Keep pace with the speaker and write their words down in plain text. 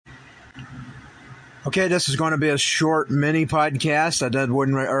Okay, this is going to be a short mini podcast. I did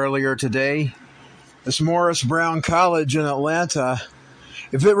one earlier today. This Morris Brown College in Atlanta,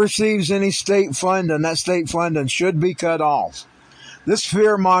 if it receives any state funding, that state funding should be cut off. This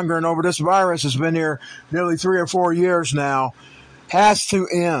fear-mongering over this virus has been here nearly 3 or 4 years now. Has to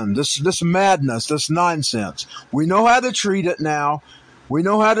end. This madness, this nonsense. We know how to treat it now. We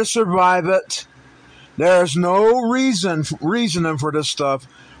know how to survive it. There is no reasoning for this stuff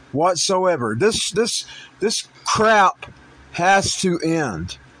whatsoever. This crap has to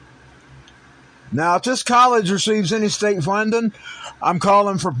end. Now, if this college receives any state funding, I'm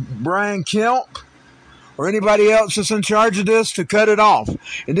calling for Brian Kemp or anybody else that's in charge of this to cut it off.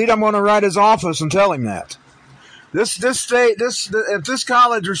 Indeed, I'm going to write his office and tell him that. If this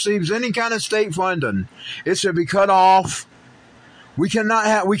college receives any kind of state funding, it should be cut off. We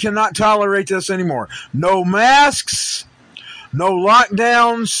cannot tolerate this anymore. No masks, no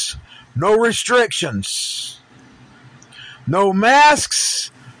lockdowns, no restrictions. No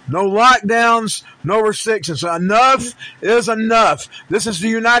masks, no lockdowns, no restrictions. Enough is enough. This is the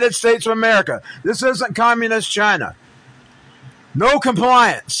United States of America. This isn't communist China. No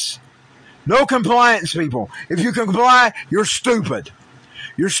compliance. No compliance, people. If you comply, you're stupid.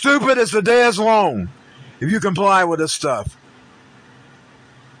 You're stupid as the day is long if you comply with this stuff.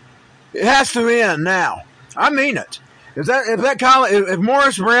 It has to end now. I mean it. If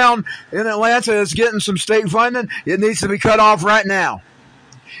Morris Brown in Atlanta is getting some state funding, it needs to be cut off right now.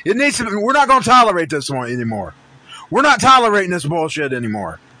 We're not going to tolerate this one anymore. We're not tolerating this bullshit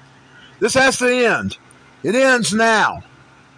anymore. This has to end. It ends now.